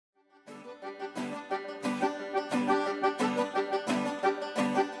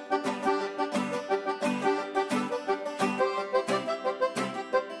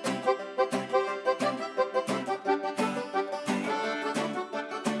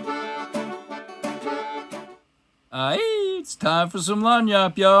Aye, it's time for some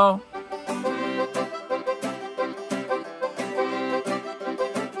lagnippe, y'all.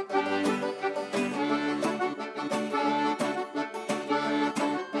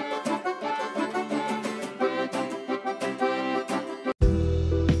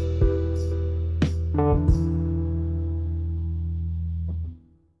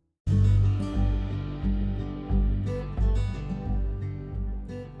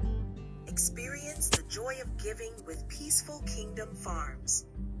 Experience the joy of giving with Peaceful Kingdom Farms.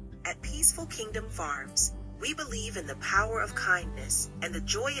 At Peaceful Kingdom Farms, we believe in the power of kindness and the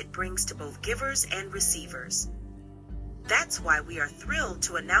joy it brings to both givers and receivers. That's why we are thrilled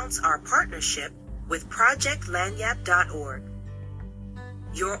to announce our partnership with ProjectLagnippe.org.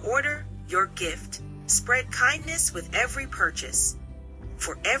 Your order, your gift. Spread kindness with every purchase.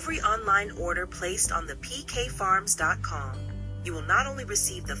 For every online order placed on the pkfarms.com, you will not only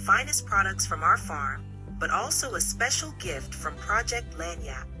receive the finest products from our farm, but also a special gift from Project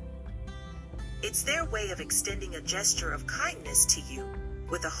Lagnippe. It's their way of extending a gesture of kindness to you,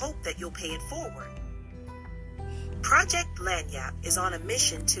 with a hope that you'll pay it forward. Project Lagnippe is on a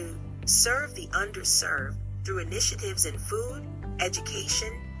mission to serve the underserved through initiatives in food,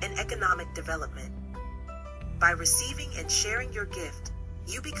 education, and economic development. By receiving and sharing your gift,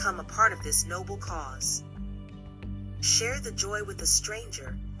 you become a part of this noble cause. Share the joy with a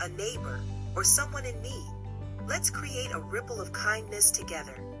stranger, a neighbor, or someone in need. Let's create a ripple of kindness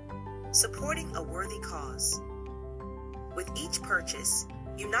together, supporting a worthy cause. With each purchase,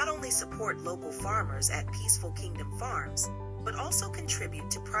 you not only support local farmers at Peaceful Kingdom Farms, but also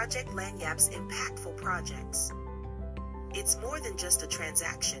contribute to Project Lagnippe's impactful projects. It's more than just a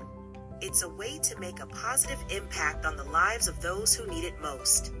transaction. It's a way to make a positive impact on the lives of those who need it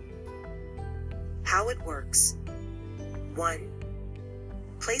most. How it works. 1.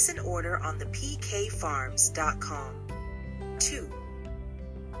 Place an order on the pkfarms.com. 2.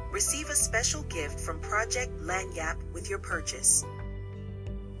 Receive a special gift from Project Lagnippe with your purchase.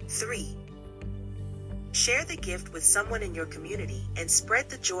 3. Share the gift with someone in your community and spread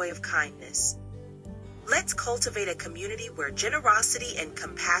the joy of kindness. Let's cultivate a community where generosity and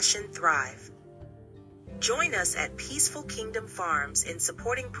compassion thrive. Join us at Peaceful Kingdom Farms in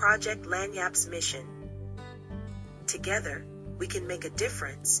supporting Project Lagnippe's mission. Together, we can make a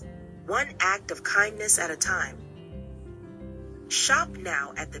difference, one act of kindness at a time. Shop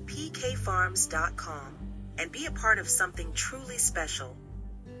now at thepkfarms.com and be a part of something truly special.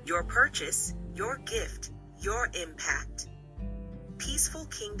 Your purchase, your gift, your impact. Peaceful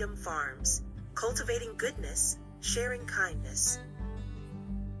Kingdom Farms, cultivating goodness, sharing kindness.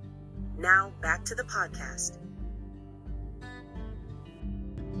 Now, back to the podcast.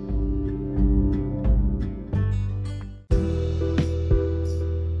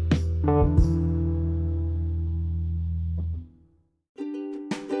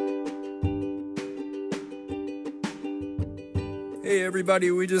 Hey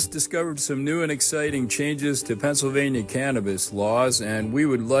everybody, we just discovered some new and exciting changes to Pennsylvania cannabis laws, and we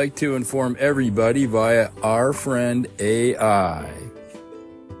would like to inform everybody via our friend AI.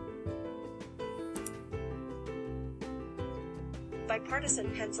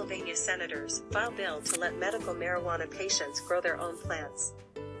 Bipartisan Pennsylvania senators file bill to let medical marijuana patients grow their own plants.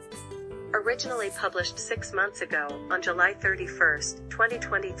 Originally published 6 months ago, on July 31,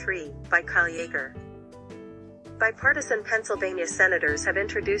 2023, by Kyle Yeager. Bipartisan Pennsylvania senators have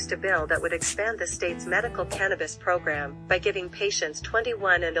introduced a bill that would expand the state's medical cannabis program by giving patients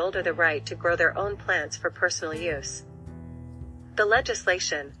 21 and older the right to grow their own plants for personal use. The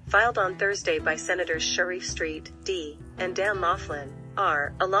legislation, filed on Thursday by Senators Sharif Street, D., and Dan Laughlin,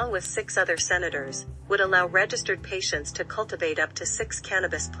 R., along with 6 other senators, would allow registered patients to cultivate up to 6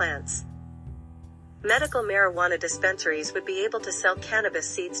 cannabis plants. Medical marijuana dispensaries would be able to sell cannabis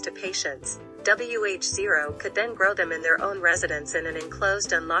seeds to patients. WH0 could then grow them in their own residence in an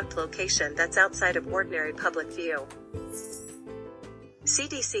enclosed and locked location that's outside of ordinary public view.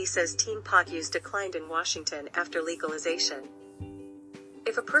 CDC says teen pot use declined in Washington after legalization.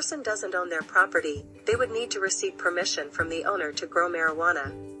 If a person doesn't own their property, they would need to receive permission from the owner to grow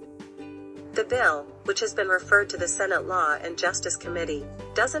marijuana. The bill, which has been referred to the Senate Law and Justice Committee,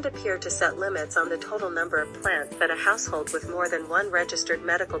 doesn't appear to set limits on the total number of plants that a household with more than one registered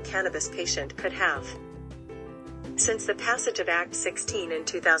medical cannabis patient could have. Since the passage of Act 16 in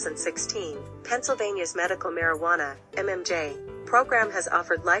 2016, Pennsylvania's medical marijuana, MMJ, program has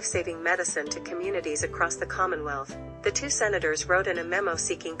offered life-saving medicine to communities across the Commonwealth. The 2 senators wrote in a memo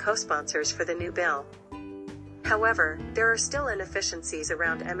seeking co-sponsors for the new bill. However, there are still inefficiencies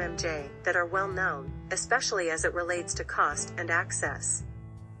around MMJ that are well known, especially as it relates to cost and access.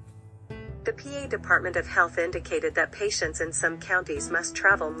 The PA Department of Health indicated that patients in some counties must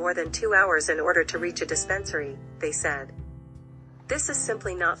travel more than 2 hours in order to reach a dispensary, they said. This is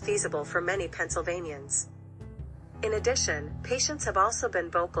simply not feasible for many Pennsylvanians. In addition, patients have also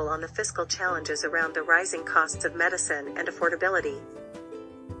been vocal on the fiscal challenges around the rising costs of medicine and affordability.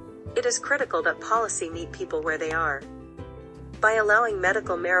 It is critical that policy meet people where they are. By allowing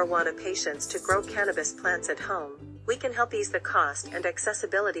medical marijuana patients to grow cannabis plants at home, we can help ease the cost and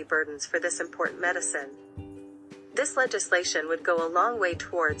accessibility burdens for this important medicine. This legislation would go a long way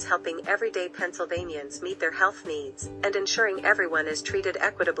towards helping everyday Pennsylvanians meet their health needs and ensuring everyone is treated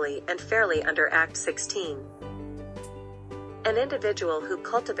equitably and fairly under Act 16. An individual who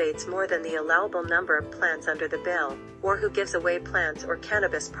cultivates more than the allowable number of plants under the bill, or who gives away plants or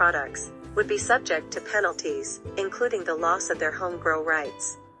cannabis products, would be subject to penalties, including the loss of their home grow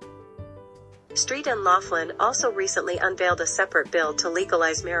rights. Street and Laughlin also recently unveiled a separate bill to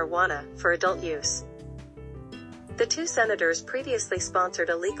legalize marijuana for adult use. The two senators previously sponsored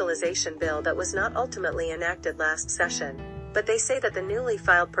a legalization bill that was not ultimately enacted last session, but they say that the newly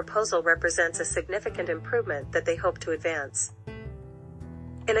filed proposal represents a significant improvement that they hope to advance.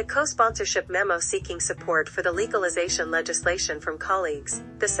 In a co-sponsorship memo seeking support for the legalization legislation from colleagues,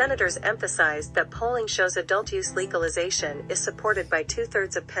 the senators emphasized that polling shows adult use legalization is supported by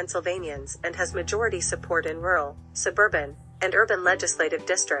 2/3 of Pennsylvanians and has majority support in rural, suburban, and urban legislative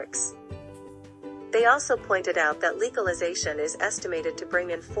districts. They also pointed out that legalization is estimated to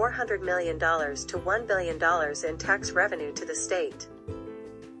bring in $400 million to $1 billion in tax revenue to the state.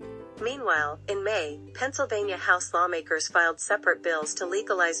 Meanwhile, in May, Pennsylvania House lawmakers filed separate bills to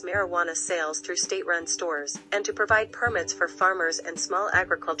legalize marijuana sales through state-run stores, and to provide permits for farmers and small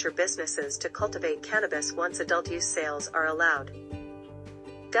agriculture businesses to cultivate cannabis once adult-use sales are allowed.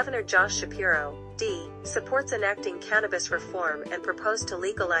 Governor Josh Shapiro, D., supports enacting cannabis reform and proposed to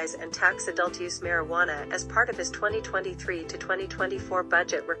legalize and tax adult-use marijuana as part of his 2023 to 2024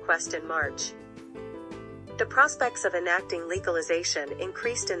 budget request in March. The prospects of enacting legalization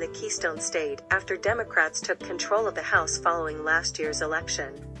increased in the Keystone State after Democrats took control of the House following last year's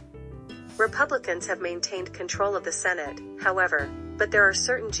election. Republicans have maintained control of the Senate, however, but there are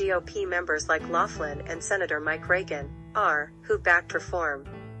certain GOP members like Laughlin and Senator Mike Reagan, R., who backed reform.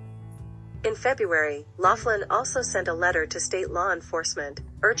 In February, Laughlin also sent a letter to state law enforcement,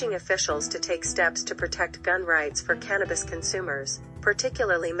 urging officials to take steps to protect gun rights for cannabis consumers,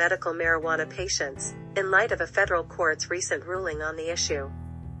 particularly medical marijuana patients, in light of a federal court's recent ruling on the issue.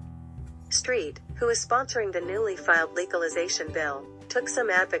 Street, who is sponsoring the newly filed legalization bill, took some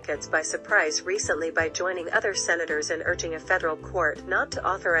advocates by surprise recently by joining other senators in urging a federal court not to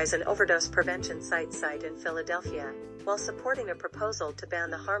authorize an overdose prevention site in Philadelphia, while supporting a proposal to ban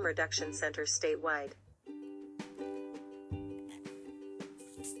the harm reduction centers statewide.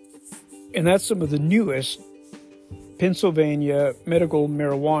 And that's some of the newest Pennsylvania medical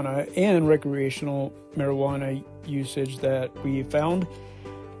marijuana and recreational marijuana usage that we found.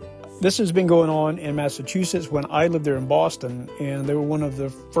 This has been going on in Massachusetts when I lived there in Boston, and they were one of the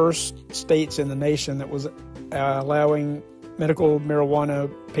first states in the nation that was allowing medical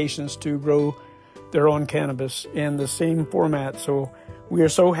marijuana patients to grow their own cannabis in the same format. So we are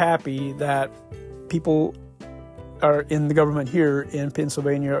so happy that people are in the government here in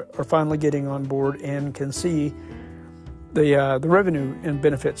Pennsylvania are finally getting on board and can see the revenue and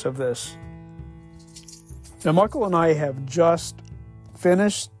benefits of this. Now, Michael and I have just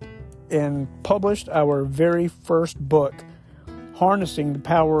finished and published our very first book, Harnessing the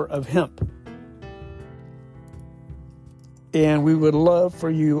Power of Hemp. And we would love for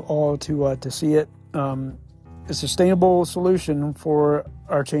you all to see it. A sustainable solution for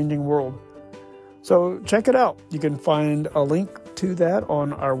our changing world. So check it out. You can find a link to that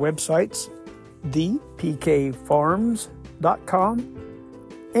on our websites, thepkfarms.com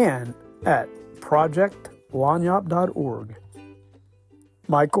and at projectlagnippe.org.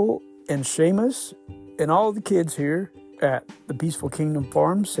 Michael and Seamus and all the kids here at the Peaceful Kingdom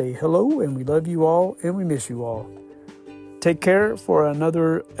Farm say hello, and we love you all and we miss you all. Take care for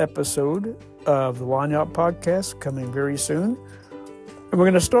another episode of the Lagnippe podcast coming very soon. And we're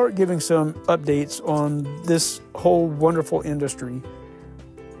going to start giving some updates on this whole wonderful industry.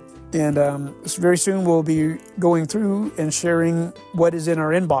 And very soon we'll be going through and sharing what is in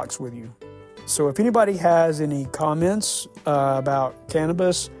our inbox with you. So if anybody has any comments about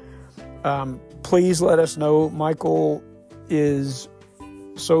cannabis, please let us know. Michael is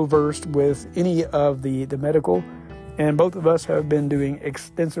so versed with any of the medical, and both of us have been doing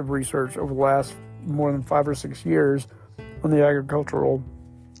extensive research over the last more than 5 or 6 years on the agricultural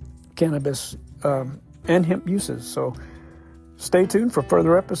cannabis and hemp uses. So stay tuned for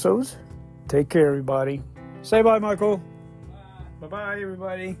further episodes, Take care, everybody. Say bye, Michael. Bye-bye,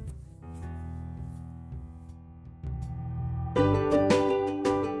 everybody.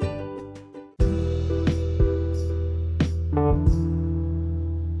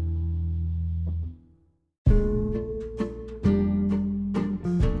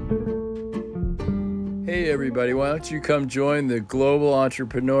 Hey everybody, why don't you come join the Global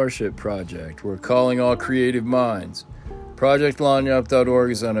Entrepreneurship Project? We're calling all creative minds. ProjectLagnippe.org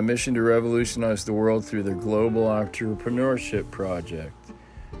is on a mission to revolutionize the world through their Global Entrepreneurship Project.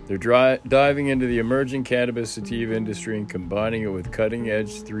 They're diving into the emerging cannabis sativa industry and combining it with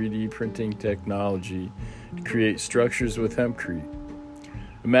cutting-edge 3D printing technology to create structures with hempcrete.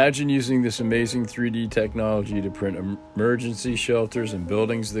 Imagine using this amazing 3D technology to print emergency shelters and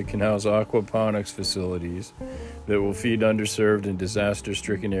buildings that can house aquaponics facilities that will feed underserved and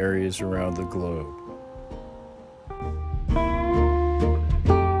disaster-stricken areas around the globe.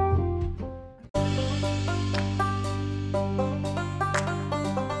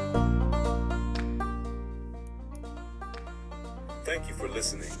 Thank you for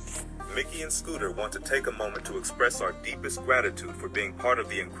listening. Mickey and Scooter want to take a moment to express our deepest gratitude for being part of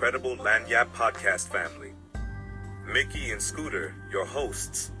the incredible Lagnippe podcast family. Mickey and Scooter, your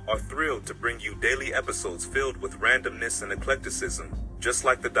hosts, are thrilled to bring you daily episodes filled with randomness and eclecticism, just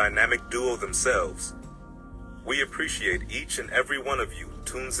like the dynamic duo themselves. We appreciate each and every one of you who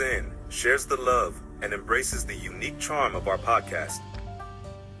tunes in, shares the love, and embraces the unique charm of our podcast.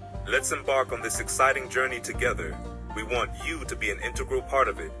 Let's embark on this exciting journey together. We want you to be an integral part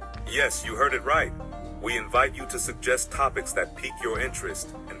of it. Yes, you heard it right. We invite you to suggest topics that pique your interest,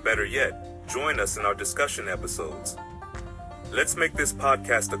 and better yet, join us in our discussion episodes. Let's make this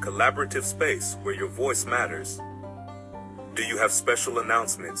podcast a collaborative space where your voice matters. Do you have special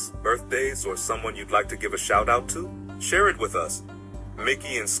announcements, birthdays, or someone you'd like to give a shout out to? Share it with us.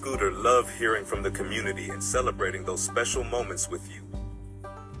 Mickey and Scooter love hearing from the community and celebrating those special moments with you.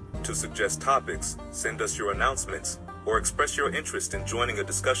 To suggest topics, send us your announcements, or express your interest in joining a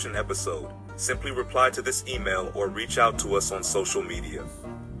discussion episode. Simply reply to this email or reach out to us on social media.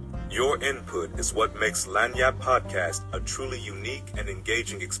 Your input is what makes Lagnippe Podcast a truly unique and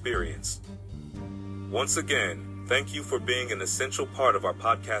engaging experience. Once again, thank you for being an essential part of our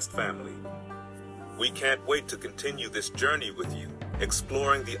podcast family. We can't wait to continue this journey with you,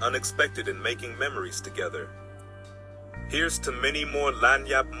 exploring the unexpected and making memories together. Here's to many more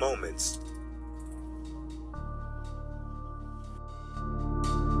Lagnippe moments,